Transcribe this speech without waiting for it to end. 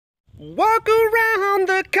Walk around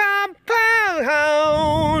the compound,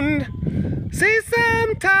 see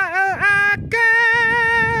some tigers.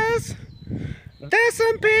 There's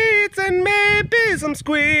some beats and maybe some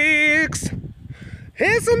squeaks.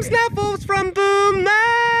 Here's some snuffles from Boom.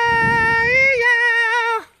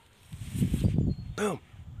 Yeah. Boom,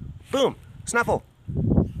 boom, snuffle.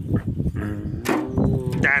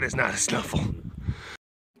 That is not a snuffle.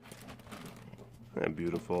 That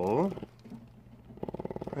beautiful.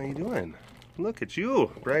 How you doing? Look at you,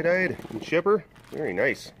 bright-eyed and chipper. Very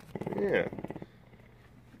nice. Yeah.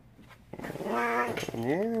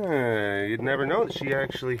 Yeah, you'd never know that she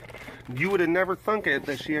actually, you would have never thunk it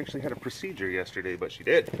that she actually had a procedure yesterday, but she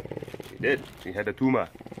did. She did. She had a tumor.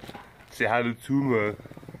 She had a tumor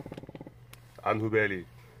on her belly.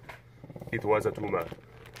 It was a tumor.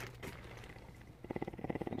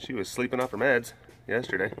 And she was sleeping off her meds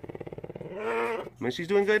yesterday. I mean, she's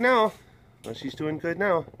doing good now. Well, she's doing good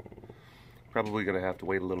now. Probably gonna have to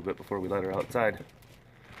wait a little bit before we let her outside.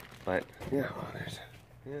 But yeah, oh, there's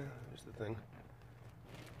the thing.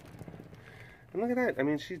 And look at that. I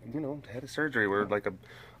mean, she, you know, had a surgery where like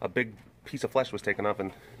a big piece of flesh was taken off,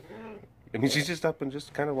 and I mean, she's just up and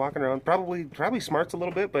just kind of walking around. Probably smarts a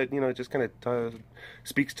little bit, but you know, it just kind of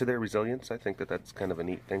speaks to their resilience. I think that that's kind of a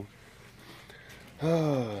neat thing.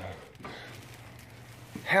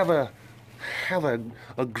 Have a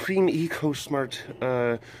green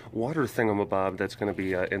EcoSmart water thingamabob that's going to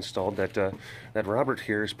be installed that Robert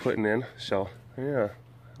here is putting in. So yeah,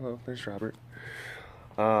 hello, there's Robert.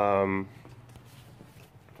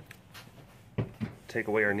 Take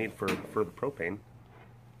away our need for the propane,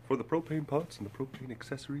 for the propane pots and the propane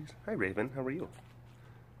accessories. Hi Raven, how are you?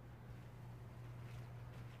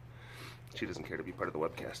 She doesn't care to be part of the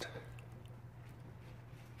webcast.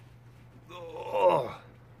 Oh.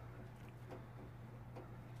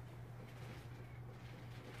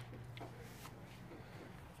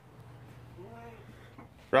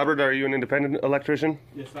 Robert, are you an independent electrician?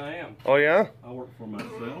 Yes, I am. Oh, yeah? I work for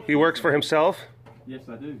myself. He works for himself? Yes,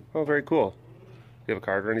 I do. Oh, very cool. Do you have a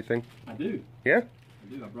card or anything? I do. Yeah? I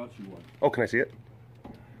do. I brought you one. Oh, can I see it?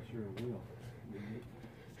 Sure will. Get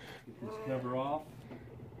this cover off.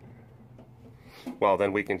 Well,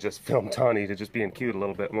 then we can just film Tawny to just being cute a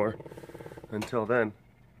little bit more. Until then.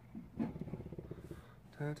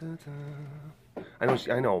 Da, da, da.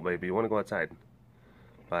 I know, baby. You want to go outside.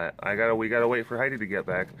 But we gotta wait for Heidi to get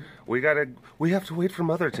back. We have to wait for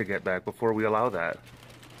Mother to get back before we allow that.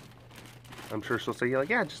 I'm sure she'll say,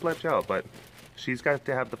 yeah, just let you out, but she's got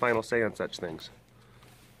to have the final say on such things.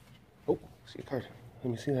 Oh, see a card.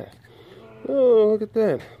 Let me see that. Oh, look at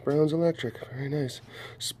that. Brown's Electric. Very nice.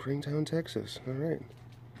 Springtown, Texas. All right.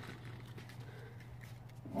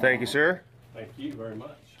 Thank you, sir. Thank you very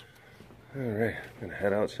much. All right, I'm gonna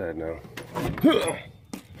head outside now.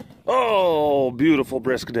 Oh, beautiful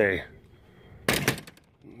brisk day.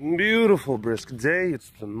 Beautiful brisk day.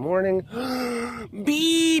 It's the morning.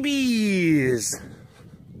 Babies.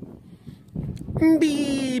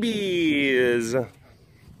 Babies.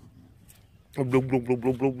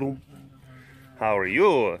 How are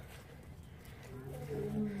you?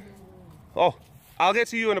 Oh, I'll get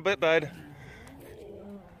to you in a bit, bud.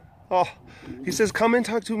 Oh, he says, come and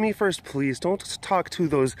talk to me first, please. Don't talk to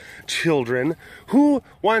those children. Who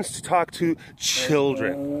wants to talk to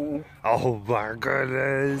children? Oh, my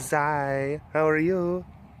goodness. Hi. How are you?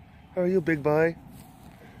 How are you, big boy?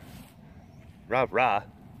 Rah, rah.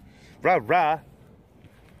 Rah, rah.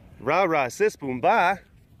 Rah, rah, sis, boom, ba.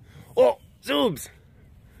 Oh, Zoobs.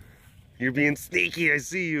 You're being sneaky. I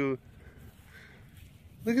see you.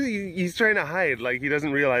 Look at you. He's trying to hide like he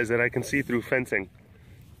doesn't realize that I can see through fencing.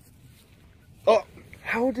 Oh,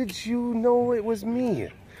 how did you know it was me?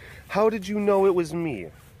 How did you know it was me?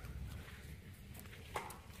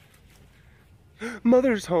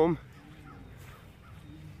 Mother's home.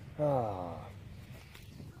 Ah.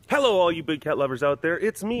 Hello, all you big cat lovers out there.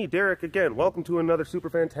 It's me, Derek, again. Welcome to another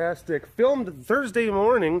super fantastic filmed Thursday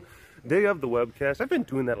morning, day of the webcast. I've been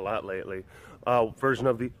doing that a lot lately. Version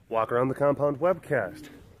of the Walk Around the Compound webcast.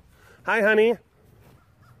 Hi, honey.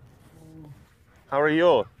 How are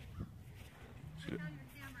you?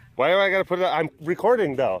 Why do I gotta put it up? I'm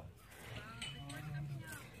recording though.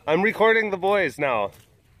 I'm recording the boys now.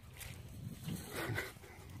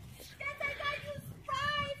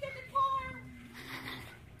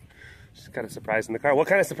 She's got a surprise in the car. What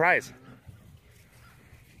kind of surprise?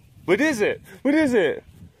 What is it? What is it?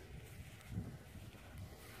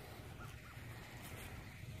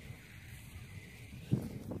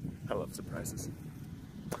 I love surprises.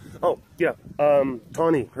 Oh, yeah.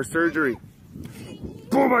 Tawny, her surgery.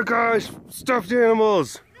 Oh my gosh! Stuffed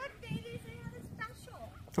animals! Look, babies, they have a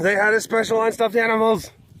special. They had a special on stuffed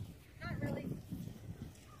animals. Not really.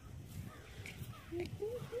 Which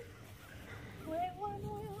one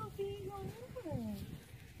will be yours?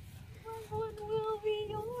 Which one will be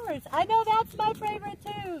yours? I know that's my favorite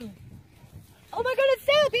too. Oh my goodness,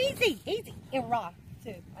 Soup! Easy! Easy! Raw.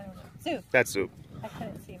 Soup. I don't know. Soup. That's Soup. I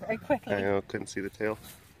couldn't see very quickly. I know, couldn't see the tail.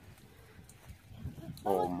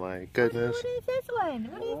 Oh my goodness. What is this one?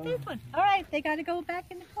 What is this one? Alright, they gotta go back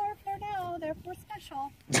in the car for now. They're for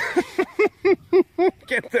special.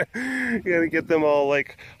 You gotta get them all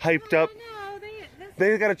like hyped up. No,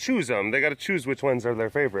 They gotta choose them. They gotta choose which ones are their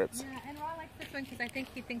favorites. yeah, and Raw likes this one because I think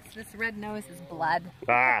he thinks this red nose is blood.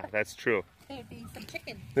 Ah, that's true. There'd be some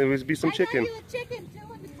chicken. There would be some chicken. I got you a chicken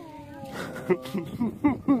too in the car.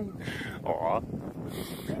 Aw.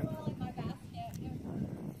 They're all in my basket.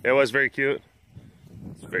 It was very cute.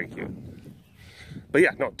 It's very cute. But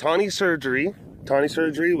yeah, no, Tawny surgery. Tawny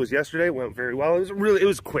surgery was yesterday. Went very well. It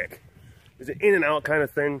was quick. It was an in and out kind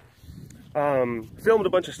of thing. Filmed a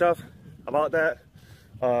bunch of stuff about that.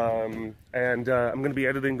 I'm going to be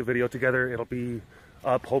editing the video together. It'll be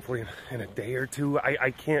up hopefully in a day or two.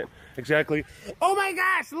 I can't exactly. Oh my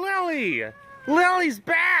gosh, Lily! Lily's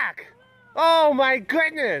back! Oh my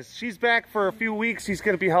goodness! She's back for a few weeks. She's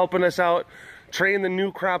going to be helping us out, train the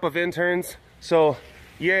new crop of interns. So,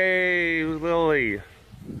 yay, Lily.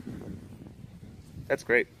 That's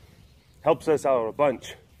great. Helps us out a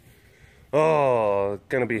bunch. Oh,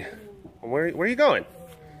 gonna be... Where are you going?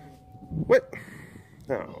 What?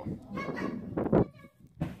 No.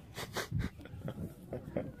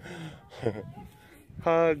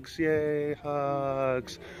 Hugs, yay,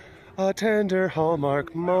 hugs. A tender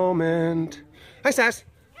Hallmark moment. Hi, Sass.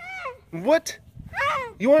 What?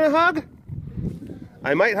 You want a hug?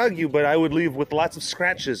 I might hug you, but I would leave with lots of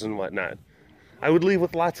scratches and whatnot. I would leave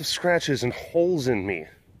with lots of scratches and holes in me.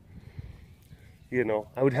 You know,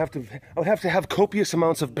 I would have to have copious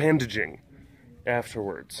amounts of bandaging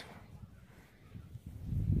afterwards.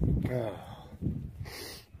 Oh.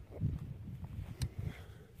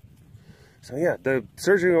 So yeah, the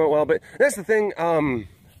surgery went well, but that's the thing.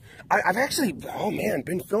 I've actually, oh man,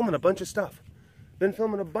 been filming a bunch of stuff.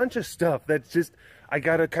 That's just, I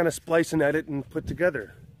gotta kind of splice and edit and put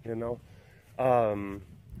together, you know.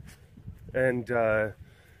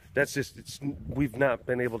 That's just, we've not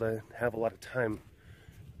been able to have a lot of time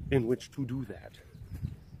in which to do that.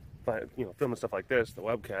 But, you know, filming stuff like this, the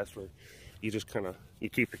webcast, where you just kind of, you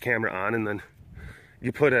keep the camera on and then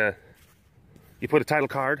you put a title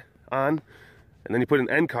card on, and then you put an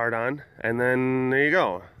end card on, and then there you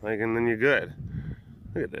go. Like, and then you're good.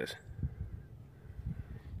 Look at this.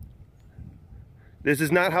 This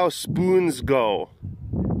is not how spoons go.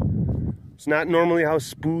 It's not normally how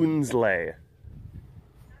spoons lay.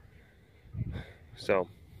 So,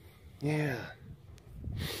 yeah.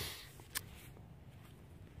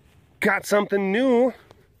 Got something new.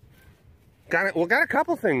 Got a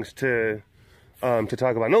couple things to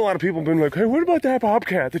talk about. I know a lot of people have been like, hey, what about that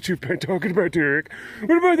bobcat that you've been talking about, Derek?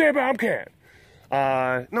 What about that bobcat?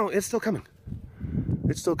 No, it's still coming.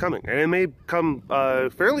 It's still coming. And it may come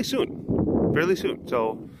fairly soon.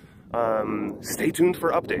 So stay tuned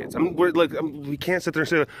for updates. We can't sit there and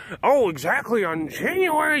say, oh, exactly on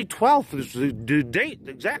January 12th is the date,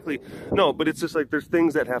 exactly. No, but it's just like there's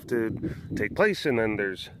things that have to take place, and then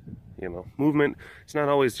there's, you know, movement. It's not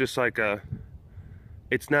always just like I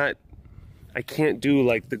can't do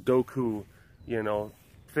like the Goku, you know,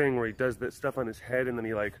 thing where he does that stuff on his head and then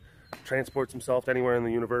he like transports himself to anywhere in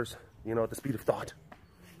the universe, you know, at the speed of thought.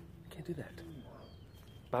 I can't do that.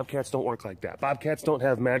 Bobcats don't work like that. Bobcats don't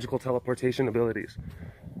have magical teleportation abilities.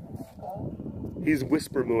 He's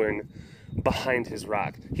whisper mooing behind his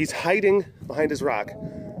rock. He's hiding behind his rock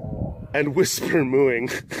and whisper mooing.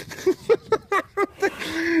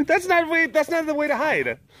 That's not the way to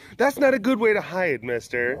hide. That's not a good way to hide,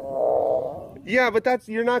 mister. Yeah, but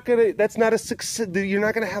you're not gonna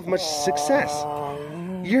have much success.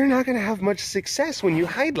 You're not gonna have much success when you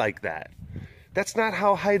hide like that. That's not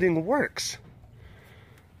how hiding works.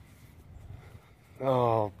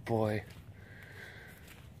 Oh boy.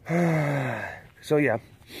 So yeah.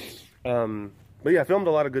 But yeah, I filmed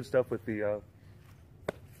a lot of good stuff with the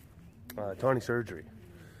Tawny surgery.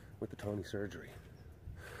 With the Tawny surgery.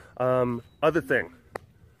 Other thing.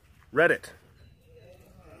 Reddit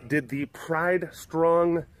did the Pride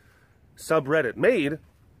Strong subreddit. Made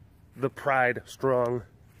the Pride Strong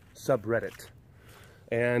subreddit.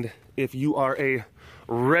 And if you are a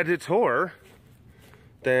Redditor,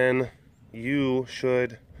 then you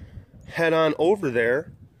should head on over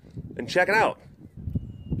there and check it out.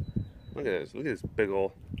 Look at this. Look at this big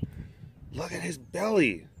ol'. Look at his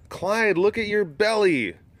belly. Clyde, look at your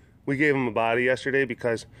belly. We gave him a body yesterday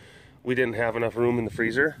because we didn't have enough room in the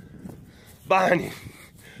freezer. Bonnie.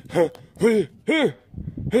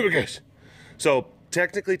 So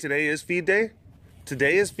technically today is feed day.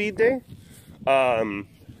 Today is feed day. But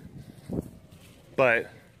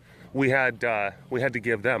we had to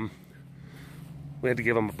give them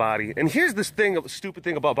a body. And here's this stupid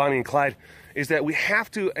thing about Bonnie and Clyde is that we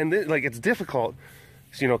have to, and like it's difficult,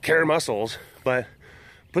 you know, care muscles, but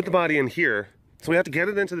put the body in here. So we have to get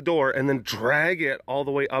it into the door and then drag it all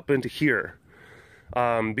the way up into here.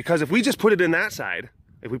 Because if we just put it in that side,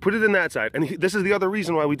 and this is the other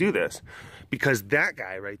reason why we do this, because that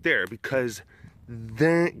guy right there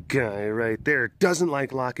doesn't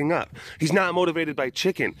like locking up. He's not motivated by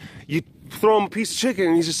chicken. You throw him a piece of chicken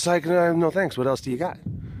and he's just like, no thanks, what else do you got?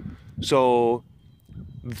 So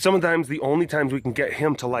sometimes the only times we can get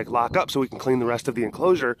him to like lock up so we can clean the rest of the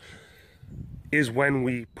enclosure is when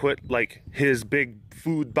we put like his big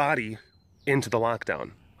food body into the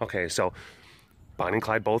lockdown. Okay, so Bonnie and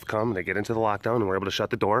Clyde both come, they get into the lockdown and we're able to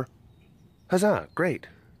shut the door. Huzzah, great.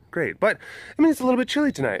 But I mean, it's a little bit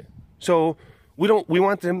chilly tonight. So we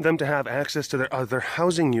want them to have access to their other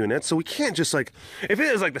housing units. So we can't just like, if it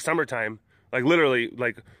is like the summertime, like literally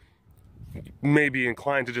like maybe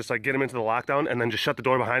inclined to just like get them into the lockdown and then just shut the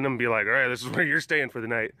door behind them and be like, all right, this is where you're staying for the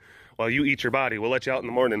night while you eat your body. We'll let you out in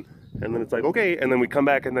the morning. And then it's like, okay. And then we come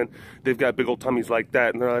back and then they've got big old tummies like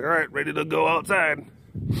that. And they're like, all right, ready to go outside.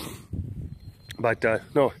 But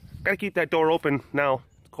no, gotta keep that door open now.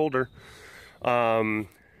 It's colder. And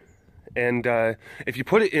if you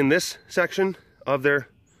put it in this section of their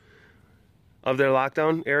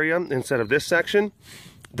lockdown area instead of this section,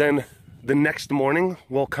 then the next morning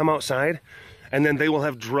we'll come outside and then they will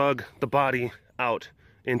have drug the body out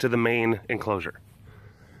into the main enclosure,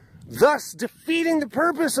 thus defeating the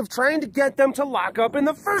purpose of trying to get them to lock up in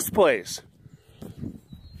the first place.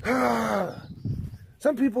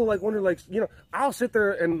 Some people like wonder, like, you know, I'll sit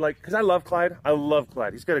there and like, because I love Clyde.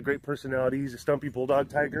 He's got a great personality. He's a stumpy bulldog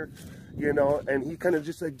tiger, you know, and he kind of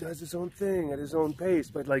just like does his own thing at his own pace.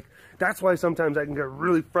 But like, that's why sometimes I can get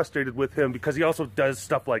really frustrated with him, because he also does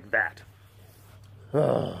stuff like that.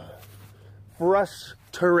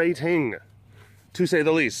 Frustrating, to say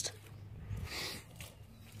the least.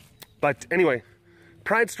 But anyway,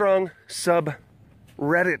 Pride Strong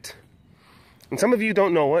subreddit. And some of you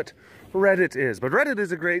don't know what Reddit is, but Reddit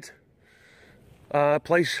is a great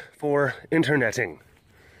place for interneting.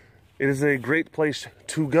 It is a great place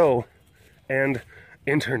to go and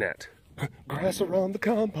internet. Grass around the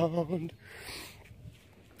compound.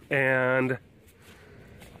 And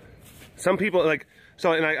some people like,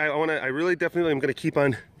 so, and I really definitely am going to keep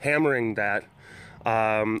on hammering that,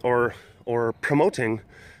 or promoting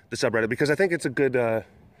the subreddit, because I think it's a good, I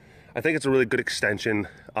think it's a really good extension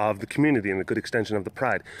of the community and a good extension of the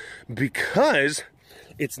Pride, because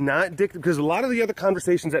it's not because a lot of the other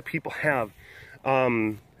conversations that people have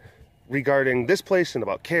regarding this place and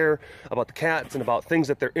about care, about the cats and about things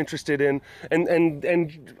that they're interested in,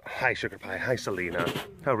 and hi Sugar Pie, hi Selena,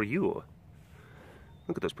 how are you?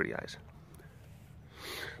 Look at those pretty eyes.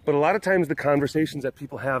 But a lot of times the conversations that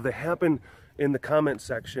people have, they happen in the comment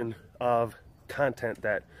section of content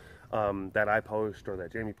that that I post, or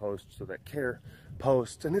that Jamie posts, or that Care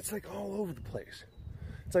posts, and it's like all over the place.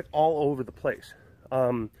 It's like all over the place.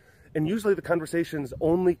 And usually the conversations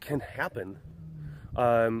only can happen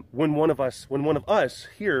when one of us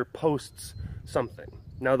here posts something.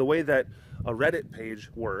 Now, the way that a Reddit page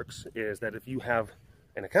works is that if you have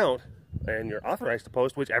an account and you're authorized to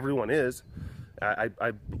post, which everyone is,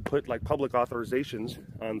 I put like public authorizations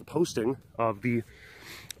on the posting of the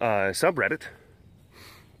subreddit.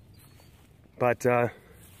 But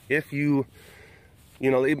if you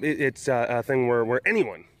know, it's a thing where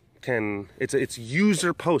anyone can, it's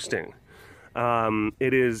user posting.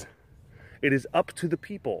 It is up to the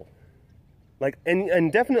people. Like,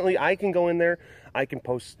 and definitely I can go in there, I can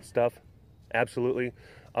post stuff, absolutely.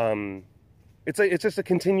 It's just a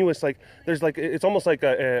continuous, like, there's like, it's almost like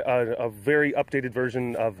a very updated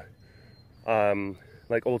version of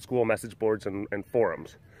like old school message boards and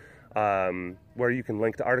forums. Where you can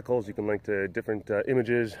link to articles, you can link to different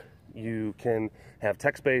images, you can have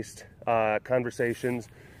text-based conversations.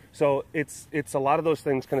 So it's a lot of those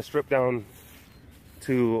things kind of stripped down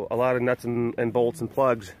to a lot of nuts and bolts and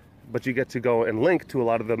plugs, but you get to go and link to a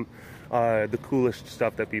lot of them, the coolest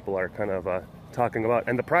stuff that people are kind of talking about.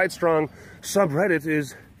 And the Pride Strong subreddit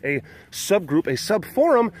is a subgroup, a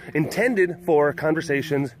subforum intended for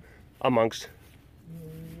conversations amongst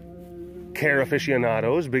care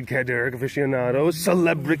aficionados, BigCatDerek aficionados,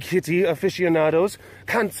 celebrity aficionados,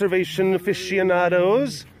 conservation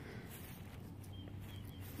aficionados,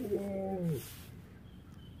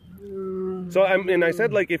 So I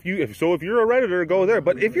said, like, if you're a Redditor, go there.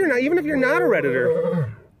 But if you're not, even if you're not a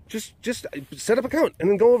Redditor, just set up an account and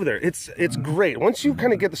then go over there. It's great once you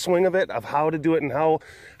kind of get the swing of it, of how to do it and how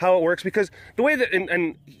it works. Because the way that,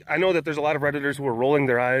 and I know that there's a lot of Redditors who are rolling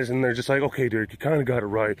their eyes and they're just like, okay, Derek, you kind of got it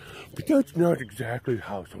right, but that's not exactly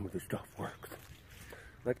how some of this stuff works.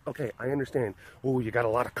 Like, okay, I understand. Oh, you got a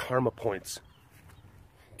lot of karma points.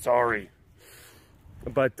 Sorry,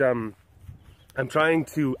 but I'm trying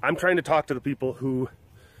to talk to the people who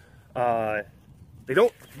they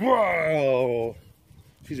don't. Whoa.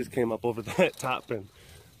 She just came up over that top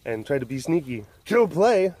and tried to be sneaky. Kill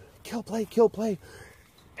play. Kill play, kill play.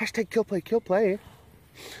 Hashtag kill play, kill play.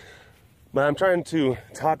 But I'm trying to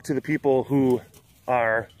talk to the people who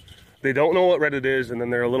they don't know what Reddit is, and then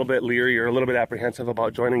they're a little bit leery or a little bit apprehensive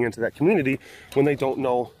about joining into that community when they don't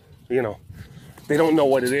know, they don't know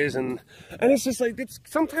what it is. And it's just like, it's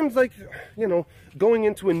sometimes like, going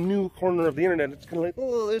into a new corner of the internet, it's kind of like,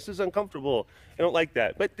 oh, this is uncomfortable. I don't like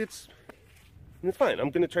that, but it's fine. I'm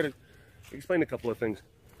going to try to explain a couple of things.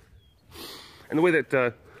 And the way that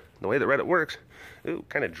Reddit works, ooh,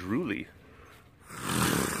 kind of drooly.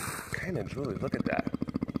 Kind of drooly. Look at that.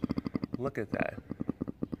 Look at that.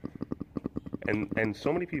 And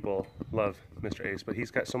so many people love Mr. Ace, but he's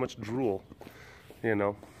got so much drool,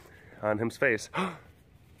 on his face. That's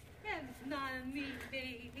not a mean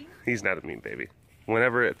baby. He's not a mean baby.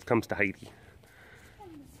 Whenever it comes to Heidi.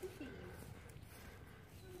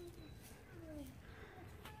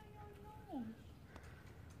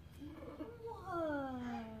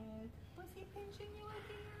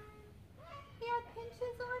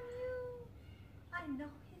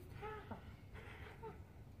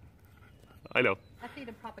 I know. I feed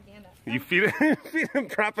him propaganda. You feed him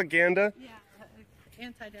propaganda? Yeah,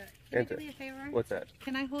 anti-debt. Can you do me a favor? What's that?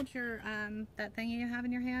 Can I hold your, that thing you have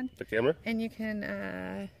in your hand? The camera? And you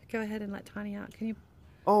can, go ahead and let Tawny out. Can you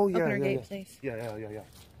open her gate, please? Yeah.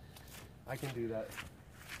 I can do that.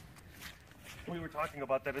 We were talking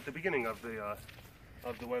about that at the beginning of the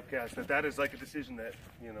webcast, that is like a decision that,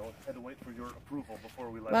 had to wait for your approval before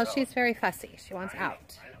we let her out. Well, she's very fussy. She wants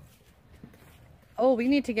out. I know. Oh, we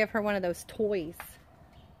need to give her one of those toys.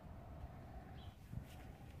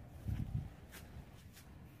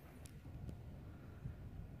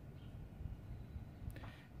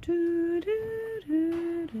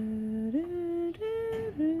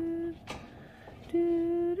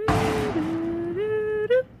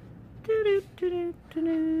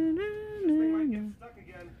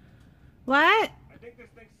 What? I think this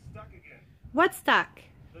thing's stuck again. What's stuck?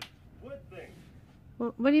 The wood thing.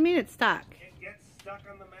 Well, what do you mean it's stuck? It gets stuck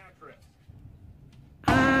on the mattress.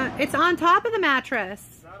 It's on top of the mattress.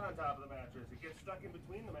 It's not on top of the mattress. It gets stuck in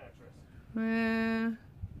between the mattress.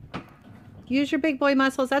 Use your big boy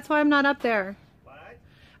muscles. That's why I'm not up there. What?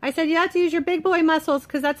 I said you have to use your big boy muscles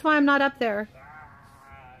because that's why I'm not up there.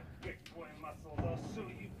 Big boy muscles. I'll show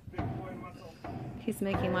you, big boy muscles. He's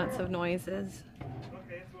making lots of noises.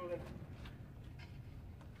 Okay, it's moving.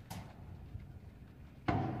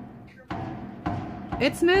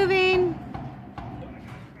 It's moving.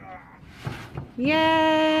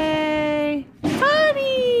 Yay!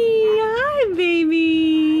 Honey! Hi,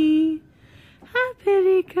 baby! Hi,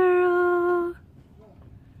 pretty girl.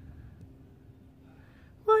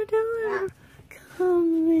 What do I...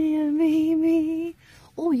 Come here, baby.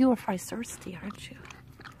 Oh, you're probably thirsty, aren't you?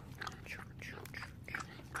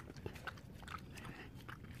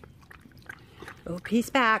 Oh, peace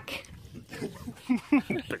back. Big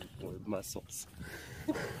boy muscles.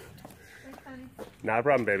 Not a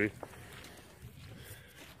problem, baby.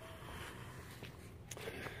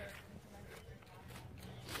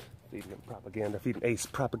 Feeding him propaganda, feeding Ace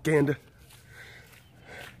propaganda.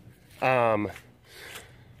 All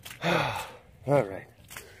right.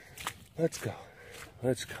 Let's go.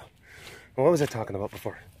 Well, what was I talking about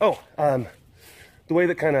before? Oh, the way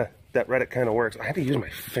that Reddit kind of works. I had to use my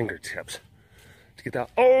fingertips to get that.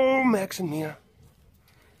 Oh, Max and Mia.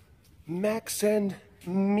 Max and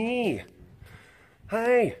me.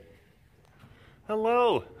 Hi.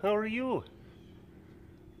 Hello. How are you?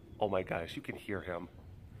 Oh my gosh, you can hear him.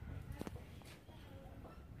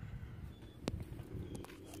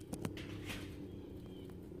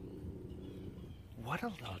 What a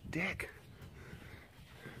little dick.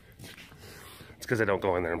 It's because I don't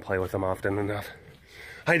go in there and play with them often enough.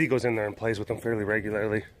 Heidi goes in there and plays with them fairly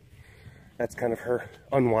regularly. That's kind of her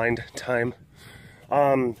unwind time.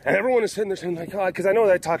 And everyone is sitting there saying, like, oh, because I know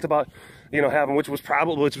that I talked about, having, which was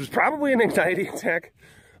probably an anxiety attack.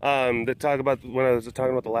 That talk about when I was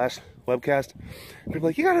talking about the last webcast. People are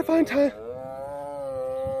like, you gotta find time.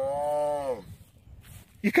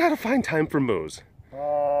 You gotta find time for moos.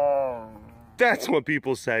 That's what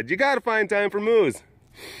people said. You gotta find time for moos.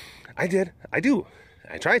 I did. I do.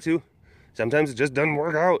 I try to. Sometimes it just doesn't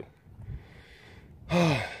work out.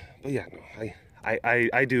 But yeah, no,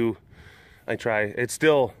 I do. I try. It's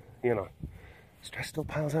still, you know, stress still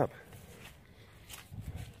piles up.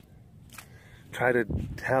 Try to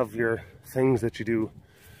have your things that you do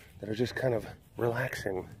that are just kind of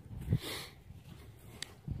relaxing.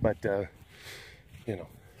 But, you know.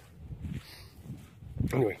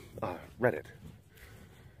 Anyway, Reddit.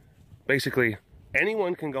 Basically,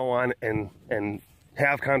 anyone can go on and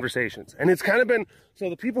have conversations. And it's kind of been, so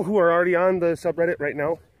the people who are already on the subreddit right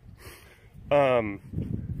now,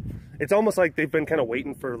 it's almost like they've been kind of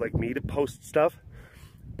waiting for like me to post stuff.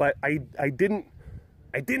 But I didn't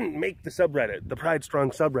make the subreddit, the Pride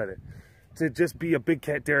Strong subreddit, to just be a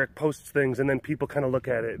BigCatDerek posts things and then people kind of look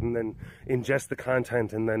at it and then ingest the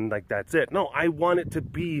content and then like that's it. No, I want it to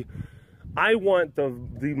be, I want the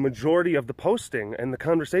majority of the posting and the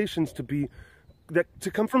conversations to be, that to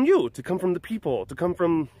come from you, to come from the people, to come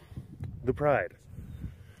from the Pride.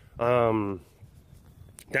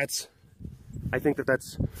 That's, I think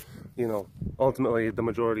that's, you know, ultimately the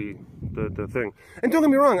majority, the thing. And don't get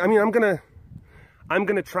me wrong, I mean, I'm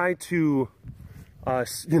gonna try to,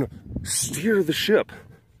 you know, steer the ship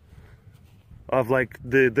of like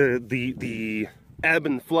the ebb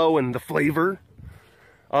and flow and the flavor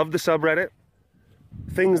of the subreddit.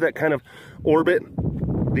 Things that kind of orbit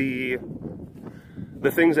the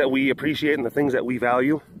things that we appreciate and the things that we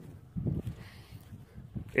value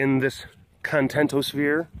in this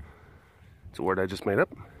contentosphere. It's a word I just made up.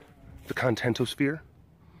 The contentosphere.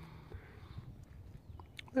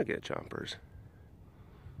 Look at Chompers.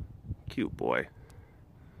 Cute boy.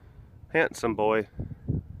 Handsome boy.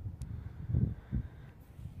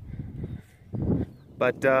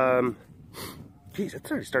 But, geez, it's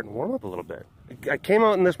already starting to warm up a little bit. I came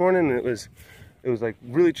out in this morning and it was like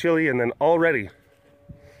really chilly, and then already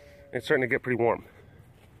it's starting to get pretty warm.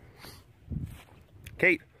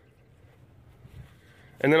 Kate.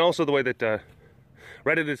 And then also the way that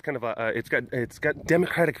Reddit is kind of it's got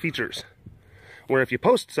democratic features, where if you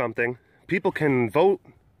post something, people can vote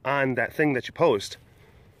on that thing that you post.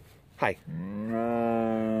 Hi.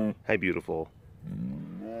 Hi, beautiful.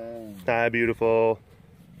 Hi, beautiful.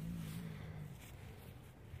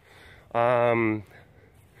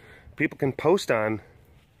 People can post on,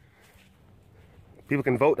 people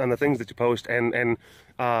can vote on the things that you post, and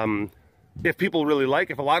if people really like,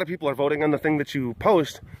 if a lot of people are voting on the thing that you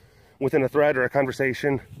post within a thread or a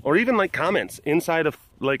conversation, or even like comments inside of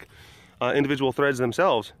like individual threads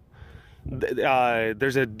themselves,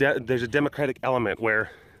 there's a democratic element where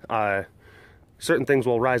certain things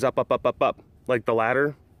will rise up, like the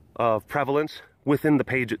ladder of prevalence within the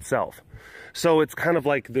page itself. So it's kind of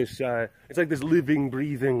like this, it's like this living,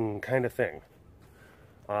 breathing kind of thing.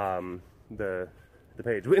 The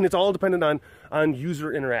page, and it's all dependent on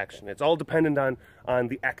user interaction. It's all dependent on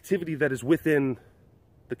the activity that is within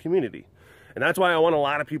the community, and that's why I want a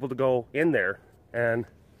lot of people to go in there and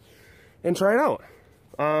try it out.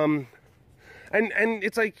 And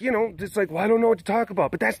it's like, you know, it's like, well, I don't know what to talk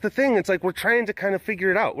about, but that's the thing. It's like we're trying to kind of figure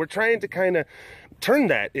it out. We're trying to kind of turn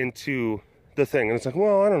that into the thing, and it's like,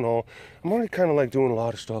 well, I don't know. I'm already kind of like doing a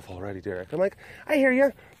lot of stuff already, Derek. I'm like, I hear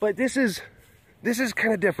you, but this is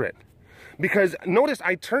kind of different. Because notice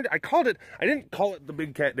I called it, I didn't call it the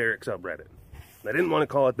BigCatDerek subreddit. I didn't want to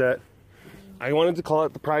call it that. I wanted to call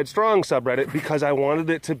it the Pride Strong subreddit because I wanted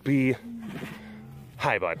it to be,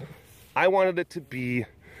 hi bud. I wanted it to be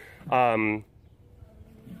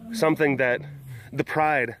something that the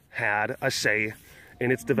Pride had a say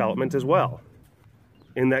in its development as well,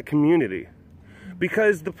 in that community.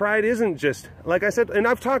 Because the Pride isn't just, like I said, and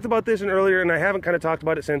I've talked about this earlier and I haven't kind of talked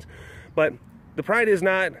about it since, but the Pride is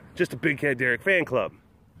not just a BigCatDerek fan club.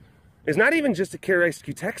 It's not even just a Care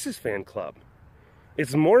Rescue Texas fan club.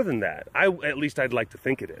 It's more than that. At least I'd like to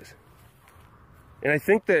think it is. And I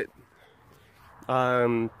think that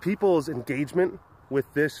people's engagement with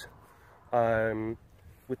this,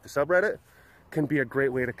 with the subreddit, can be a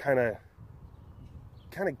great way to kind of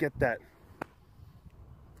get that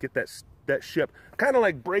ship, kind of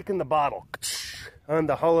like breaking the bottle on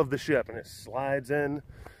the hull of the ship, and it slides in,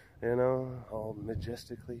 you know, all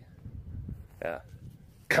majestically. Yeah,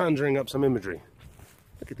 conjuring up some imagery.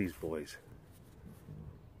 Look at these boys.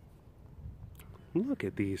 Look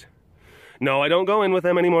at these. No, I don't go in with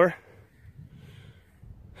them anymore.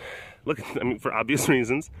 Look at, I mean, for obvious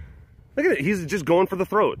reasons. Look at it. He's just going for the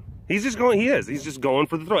throat. He's just going, he's just going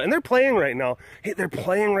for the throat. And they're playing right now. Hey, they're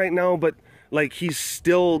playing right now, but like he's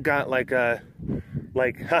still got like a,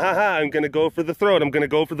 Like, ha ha ha, I'm gonna go for the throat, I'm gonna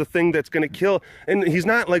go for the thing that's gonna kill. And he's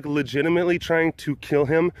not like legitimately trying to kill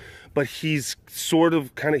him, but he's sort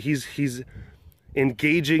of kind of, he's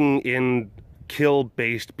engaging in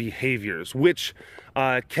kill-based behaviors, which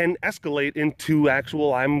can escalate into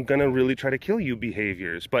actual I'm gonna really try to kill you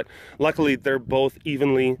behaviors. But luckily they're both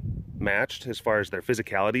evenly matched as far as their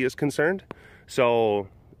physicality is concerned, so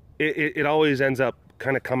it always ends up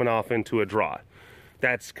kind of coming off into a draw.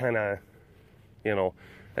 That's kind of, you know,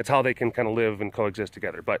 that's how they can kind of live and coexist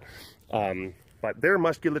together. But their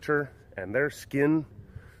musculature and their skin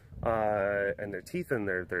and their teeth and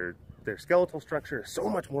their skeletal structure is so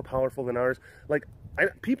much more powerful than ours. Like,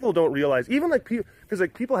 people don't realize, even like people, because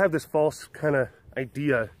like people have this false kind of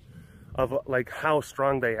idea of like how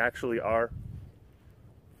strong they actually are.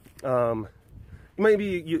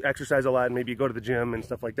 Maybe you exercise a lot and maybe you go to the gym and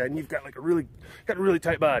stuff like that, and you've got like a really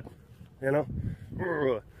tight bod, you know.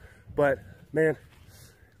 But man,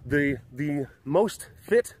 the most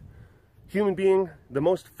fit human being, the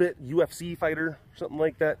most fit UFC fighter, something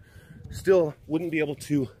like that, still wouldn't be able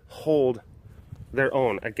to hold their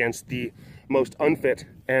own against the most unfit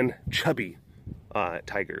and chubby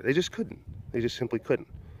tiger. They just couldn't. They just simply couldn't.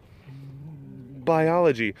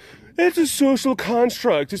 Biology. It's a social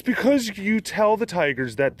construct. It's because you tell the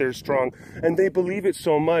tigers that they're strong and they believe it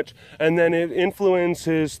so much, and then it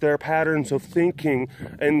influences their patterns of thinking.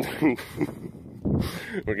 And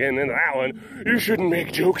we're getting into that one. You shouldn't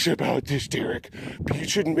make jokes about this, Derek. You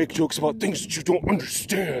shouldn't make jokes about things that you don't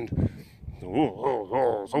understand.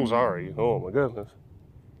 Oh, so sorry. Oh my goodness.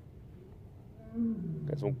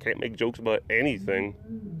 Guess we can't make jokes about anything.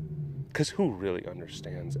 Because who really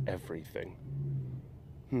understands everything?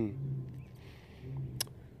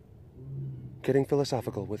 Getting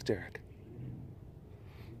philosophical with Derek.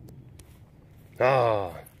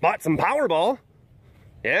 Bought some Powerball.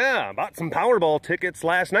 Yeah, bought some Powerball tickets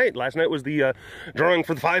last night. Last night was the drawing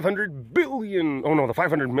for the 500 billion. Oh no, the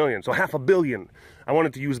 500 million. So $500 million. I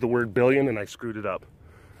wanted to use the word billion and I screwed it up.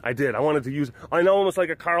 I did. I wanted to use, I know, almost like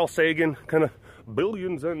a Carl Sagan kind of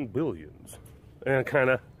billions and billions and kind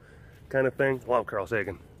of thing. Love Carl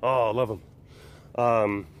Sagan. Oh, I love him.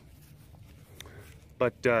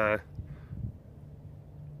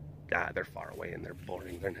 They're far away and they're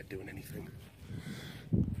boring. They're not doing anything.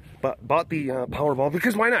 But bought the Powerball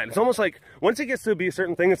because why not? It's almost like once it gets to be a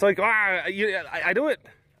certain thing, it's like, I do it.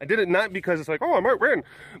 I did it not because it's like, oh, I might win,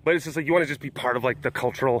 but it's just like you want to just be part of like the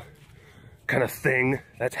cultural kind of thing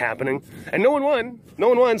that's happening. And no one won.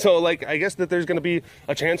 So like, I guess that there's going to be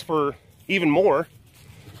a chance for even more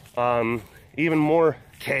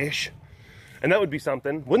cash. And that would be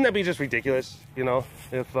something. Wouldn't that be just ridiculous? You know,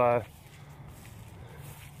 if I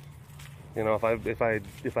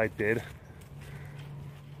did.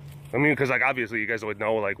 I mean, because like obviously you guys would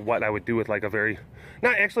know like what I would do with like a very,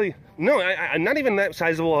 not actually, no, I'm not even that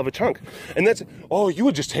sizable of a chunk. And that's, oh, you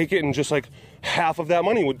would just take it and just like half of that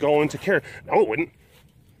money would go into care. No, it wouldn't.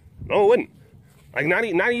 No, it wouldn't. Like not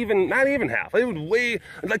even half. It would weigh,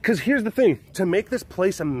 like, because here's the thing, to make this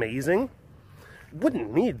place amazing,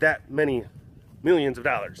 wouldn't need that many millions of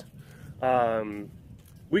dollars.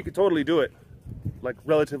 We could totally do it like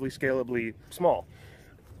relatively scalably small.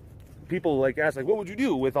 People like ask like, what would you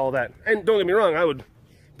do with all that? And don't get me wrong, I would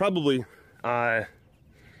probably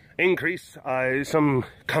increase some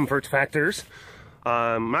comfort factors.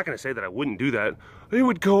 I'm not going to say that I wouldn't do that. It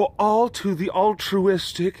would go all to the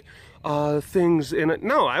altruistic things in it.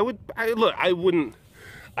 No, I would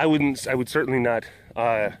certainly not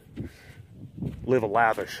live a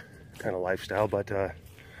lavish kind of lifestyle, but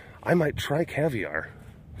I might try caviar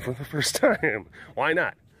for the first time. Why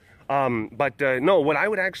not? No, what I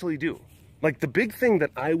would actually do, like the big thing that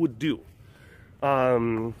I would do,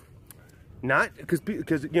 not because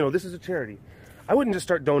you know this is a charity, I wouldn't just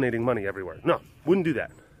start donating money everywhere. No, wouldn't do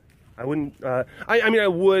that. I wouldn't. I mean, I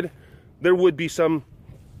would. There would be some,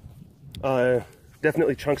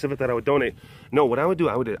 definitely chunks of it that I would donate. No, what I would do,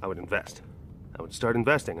 I would invest. I would start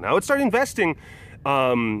investing, and I would start investing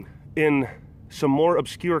in some more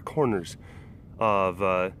obscure corners of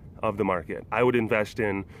the market. I would invest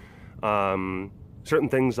in certain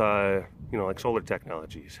things, you know, like solar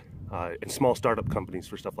technologies, and small startup companies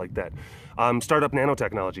for stuff like that. Startup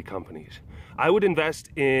nanotechnology companies. I would invest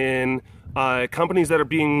in companies that are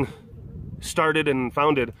being started and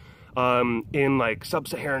founded in like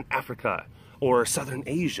sub-Saharan Africa or Southern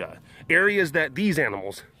Asia, areas that these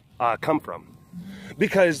animals come from.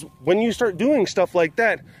 Because when you start doing stuff like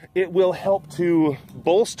that, it will help to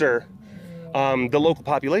bolster the local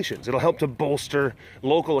populations. It'll help to bolster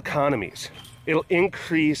local economies. It'll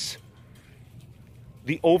increase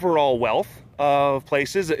the overall wealth of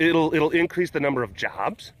places. It'll increase the number of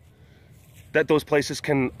jobs that those places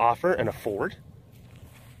can offer and afford.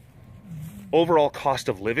 Overall cost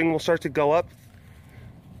of living will start to go up.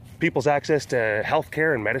 People's access to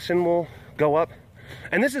healthcare and medicine will go up.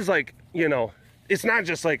 And this is like, you know, it's not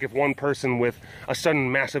just like if one person with a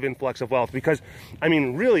sudden massive influx of wealth, because I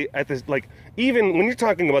mean, really at this, like, even when you're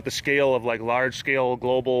talking about the scale of like large scale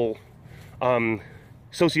global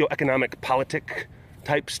socioeconomic politic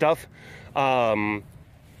type stuff,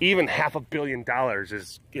 even $500 million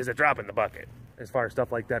is a drop in the bucket as far as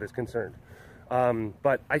stuff like that is concerned.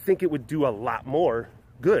 But I think it would do a lot more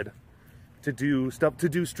good to do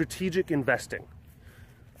strategic investing,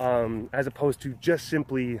 as opposed to just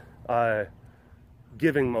simply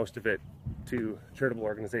giving most of it to charitable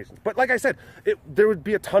organizations. But like I said, there would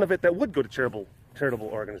be a ton of it that would go to charitable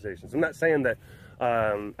organizations. I'm not saying that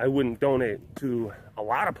I wouldn't donate to a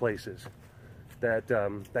lot of places that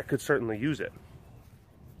that could certainly use it.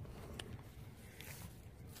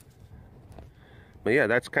 But yeah,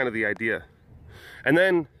 that's kind of the idea. And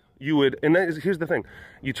then you would, and here's the thing: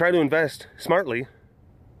 you try to invest smartly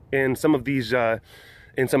in some of these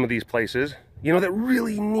places, you know, that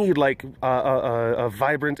really need like a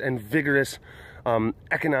vibrant and vigorous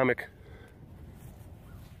economic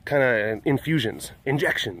kind of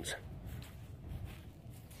injections.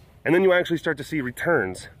 And then you actually start to see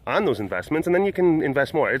returns on those investments, and then you can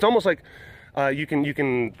invest more. It's almost like you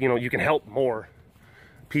can help more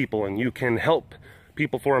people, and you can help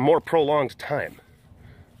people for a more prolonged time.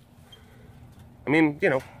 I mean, you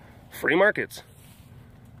know, free markets.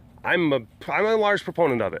 I'm a large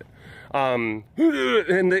proponent of it.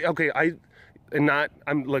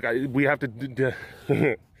 We have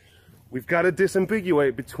to. We've got to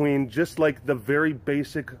disambiguate between just like the very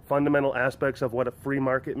basic fundamental aspects of what a free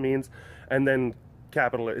market means, and then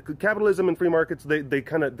capitalism and free markets.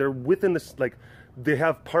 They're within this, like, they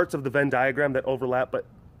have parts of the Venn diagram that overlap, but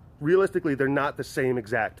realistically they're not the same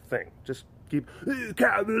exact thing. Just keep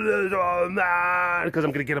capitalism, because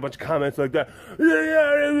I'm gonna get a bunch of comments like that.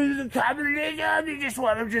 Capitalism, you just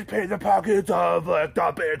want to just pay the pockets of like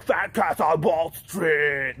the big fat cats on Wall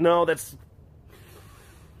Street. No, that's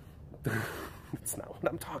not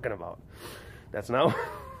what I'm talking about. It's not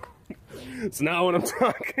what I'm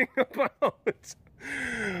talking about.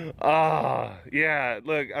 Yeah,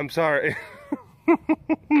 look, I'm sorry.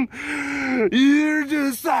 You're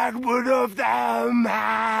just like one of them,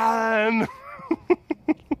 man.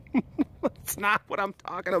 That's not what I'm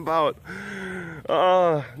talking about.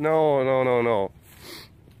 No.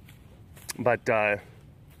 But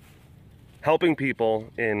helping people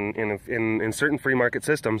in certain free market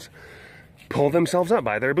systems pull themselves up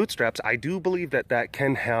by their bootstraps, I do believe that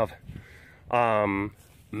can have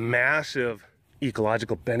massive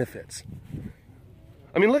ecological benefits.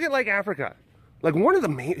 I mean, look at like Africa. Like one of the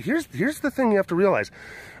main, here's the thing you have to realize.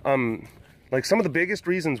 Like some of the biggest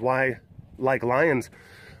reasons why, like lions,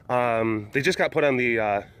 they just got put on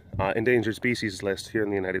the endangered species list here in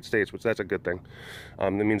the United States, which that's a good thing.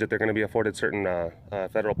 That means that they're going to be afforded certain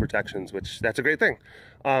federal protections, which that's a great thing.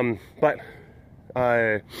 But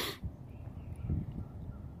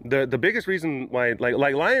the biggest reason why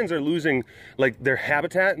like lions are losing like their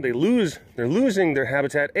habitat, they're losing their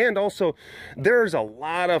habitat, and also there's a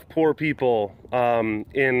lot of poor people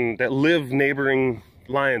that live neighboring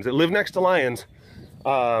lions, that live next to lions,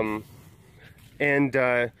 and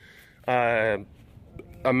a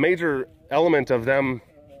major element of them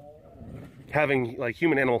having like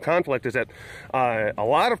human animal conflict is that a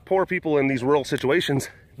lot of poor people in these rural situations,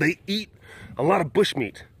 they eat a lot of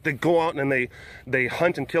bushmeat. They go out and they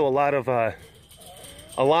hunt and kill a lot of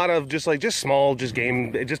just a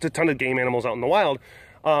ton of game animals out in the wild,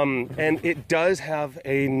 and it does have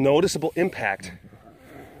a noticeable impact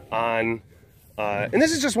on and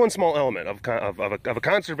this is just one small element of a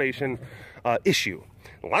conservation issue.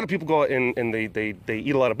 A lot of people go out and they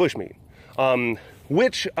eat a lot of bushmeat,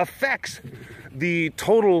 which affects the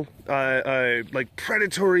total like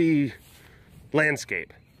predatory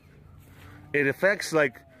landscape. It affects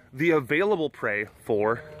like the available prey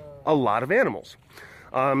for a lot of animals,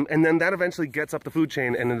 and then that eventually gets up the food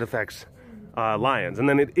chain, and it affects lions, and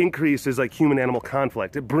then it increases like human-animal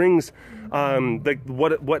conflict. It brings like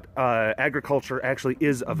what agriculture actually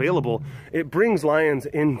is available. It brings lions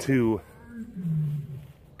into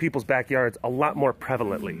people's backyards a lot more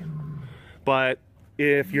prevalently. But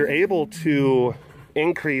if you're able to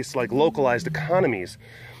increase like localized economies,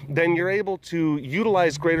 then you're able to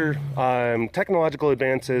utilize greater technological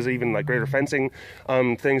advances, even like greater fencing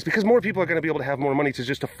things, because more people are going to be able to have more money to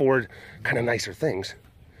just afford kind of nicer things.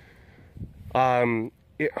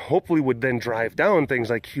 it hopefully would then drive down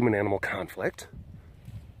things like human-animal conflict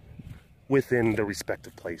within the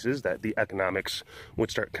respective places, that the economics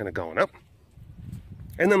would start kind of going up.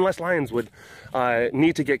 And then less lions would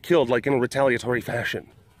need to get killed, like in a retaliatory fashion.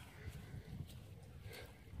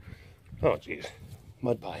 Oh, jeez.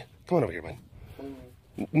 Mud pie. Come on over here, bud.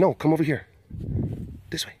 No, come over here.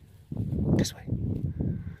 This way. This way.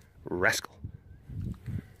 Rascal.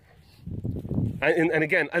 And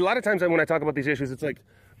again, a lot of times when I talk about these issues, it's like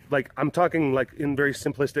I'm talking like in very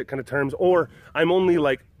simplistic kind of terms, or I'm only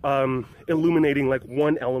like illuminating like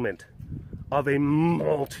one element of a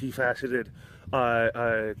multifaceted,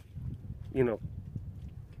 you know,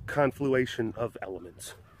 confluation of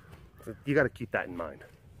elements. You got to keep that in mind.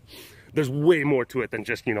 There's way more to it than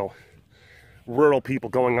just, you know, rural people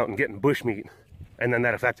going out and getting bushmeat and then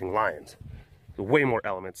that affecting lions. There's way more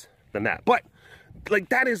elements than that. But like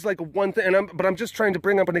that is like one thing, but I'm just trying to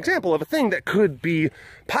bring up an example of a thing that could be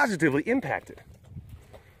positively impacted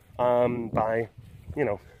by, you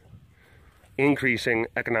know, increasing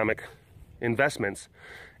economic investments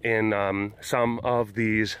in some of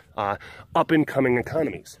these up-and-coming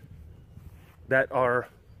economies that are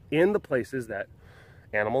in the places that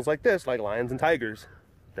animals like this, like lions and tigers,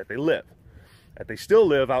 that they live, that they still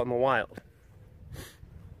live out in the wild.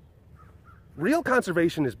 Real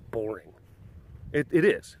conservation is boring. It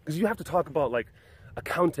is, because you have to talk about like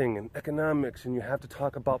accounting and economics, and you have to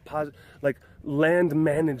talk about like land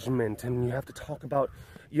management, and you have to talk about,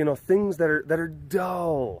 you know, things that are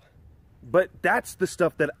dull. But that's the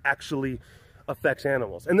stuff that actually affects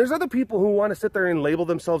animals. And there's other people who want to sit there and label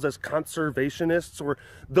themselves as conservationists, or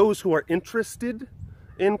those who are interested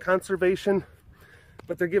in conservation,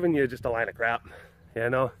 but they're giving you just a line of crap, you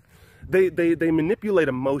know? They manipulate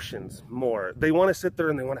emotions more. They want to sit there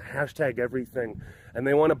and they want to hashtag everything, and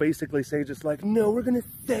they want to basically say just like, no, we're going to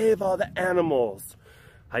save all the animals.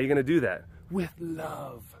 How are you going to do that? With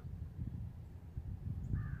love.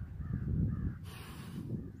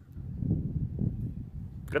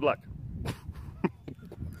 Good luck.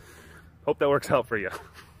 Hope that works out for you.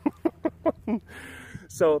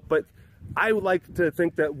 So, but I would like to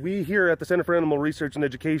think that we here at the Center for Animal Research and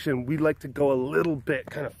Education, we like to go a little bit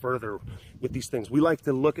kind of further with these things. We like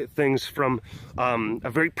to look at things from a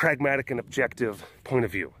very pragmatic and objective point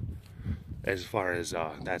of view as far as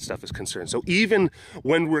that stuff is concerned. So even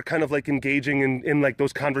when we're kind of like engaging in like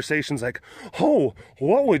those conversations like, oh,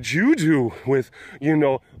 what would you do with, you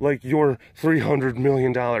know, like your $300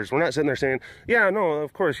 million? We're not sitting there saying, yeah, no,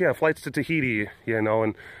 of course, yeah, flights to Tahiti, you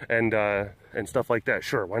know, and stuff like that.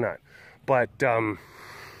 Sure, why not? But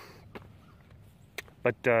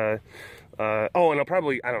oh, and I'll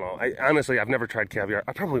probably, I don't know, honestly, I've never tried caviar.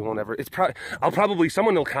 I probably won't ever. I'll probably,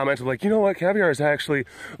 someone will comment like, you know what, caviar is actually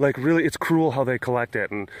like really, it's cruel how they collect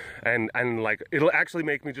it, and like, it'll actually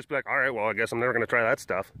make me just be like, all right, well, I guess I'm never going to try that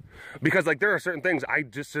stuff. Because like, there are certain things I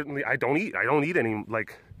don't eat any,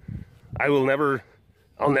 like, I'll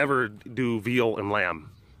never do veal and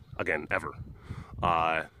lamb again, ever.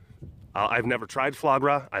 I've never tried foie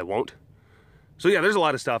gras, I won't. So yeah, there's a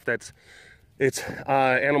lot of stuff it's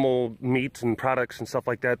animal meat and products and stuff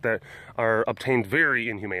like that that are obtained very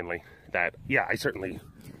inhumanely. That, yeah, I certainly,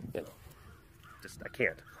 you know, just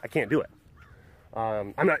I can't do it.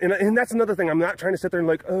 I'm not, and that's another thing. I'm not trying to sit there and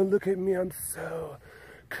like, oh, look at me, I'm so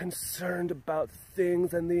concerned about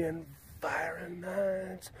things and the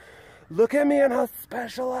environment. Look at me and how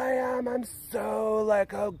special I am. I'm so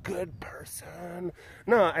like a good person.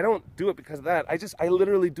 No, I don't do it because of that. I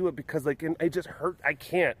literally do it because like I just hurt. I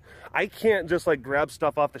can't just like grab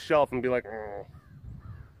stuff off the shelf and be like,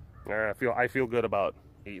 I feel good about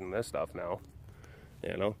eating this stuff now.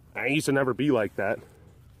 You know, I used to never be like that.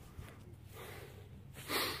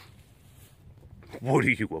 What are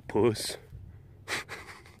you, a puss?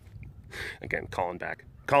 Again, calling back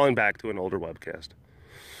to an older webcast.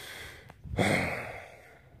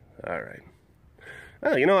 All right.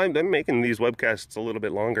 Well, you know, I'm making these webcasts a little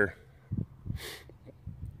bit longer.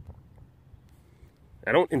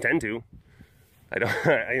 I don't intend to. I don't.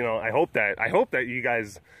 You know, I hope that you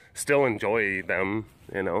guys still enjoy them.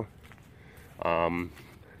 You know,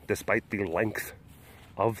 despite the length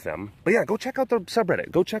of them. But yeah, go check out the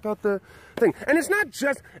subreddit. Go check out the thing. And it's not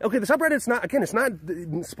just, okay, the subreddit's not, again, it's not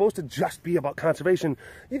supposed to just be about conservation.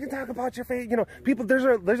 You can talk about your favorite, you know, people, there's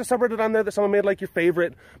a subreddit on there that someone made like your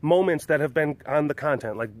favorite moments that have been on the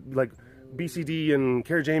content. Like BCD and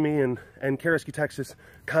Cara Jamie and Karaski, Texas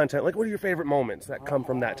content. Like, what are your favorite moments that come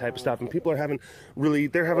from that type of stuff? And people are having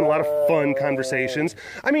they're having a lot of fun conversations.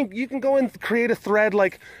 I mean, you can go and create a thread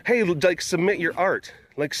like, hey, like submit your art,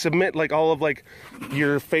 like submit like all of like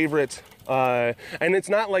your favorite, and it's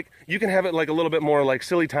not like, you can have it like a little bit more like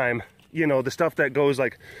silly time, you know, the stuff that goes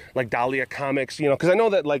like Dahlia comics, you know, because I know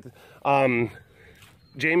that like,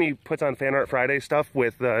 Jamie puts on Fan Art Friday stuff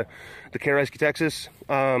with the Karaski, Texas,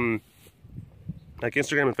 like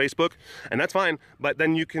Instagram and Facebook, and that's fine. But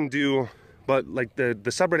then you can do, but like the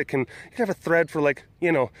subreddit you can have a thread for like,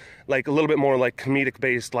 you know, like a little bit more like comedic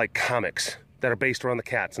based like comics that are based around the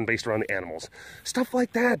cats and based around the animals, stuff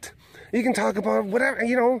like that. You can talk about whatever,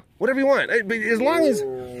 you know, whatever you want, but as long as,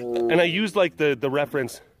 and I use like the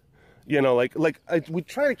reference, you know, we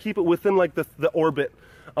try to keep it within like the orbit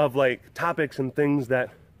of like topics and things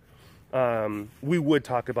that we would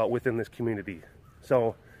talk about within this community.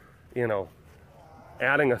 So, you know,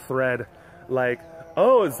 adding a thread like,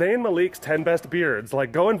 oh, Zayn Malik's 10 best beards,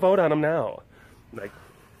 like go and vote on them now. Like,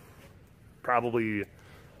 probably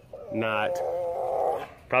not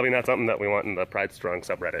something that we want in the Pride Strong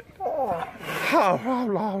subreddit.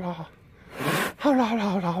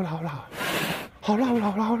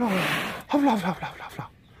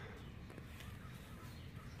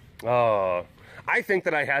 I think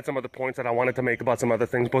that I had some other points that I wanted to make about some other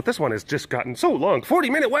things, but this one has just gotten so long.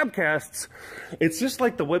 40-minute webcasts. It's just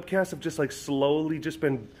like the webcasts have just like slowly just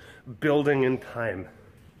been building in time.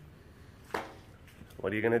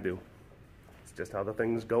 What are you gonna do? It's just how the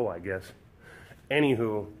things go, I guess.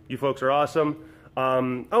 Anywho, you folks are awesome.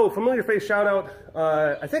 Oh, familiar face shout out.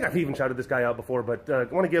 I think I've even shouted this guy out before, but I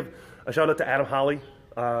want to give a shout out to Adam Holly,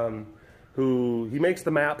 who he makes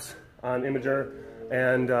the maps on Imager,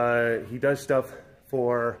 and he does stuff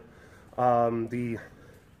for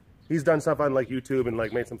he's done stuff on like YouTube and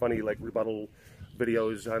like made some funny like rebuttal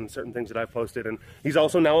videos on certain things that I've posted, and he's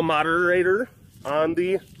also now a moderator on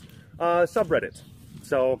the subreddit.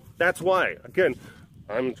 So that's why, again,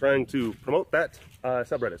 I'm trying to promote that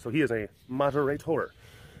subreddit. So he is a moderator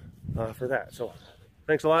for that. So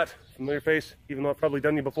thanks a lot, familiar face, even though I've probably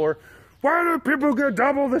done you before. Why do people get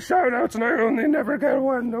double the shout outs and I only never get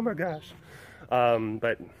one? Oh my gosh.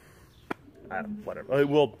 But whatever.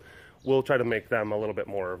 We'll try to make them a little bit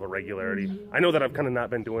more of a regularity. I know that I've kind of not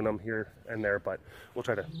been doing them here and there, but we'll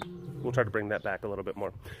try to bring that back a little bit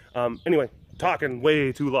more. Anyway, talking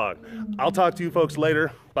way too long. I'll talk to you folks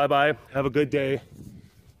later. Bye bye. Have a good day.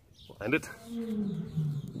 We'll end it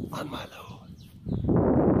on my low.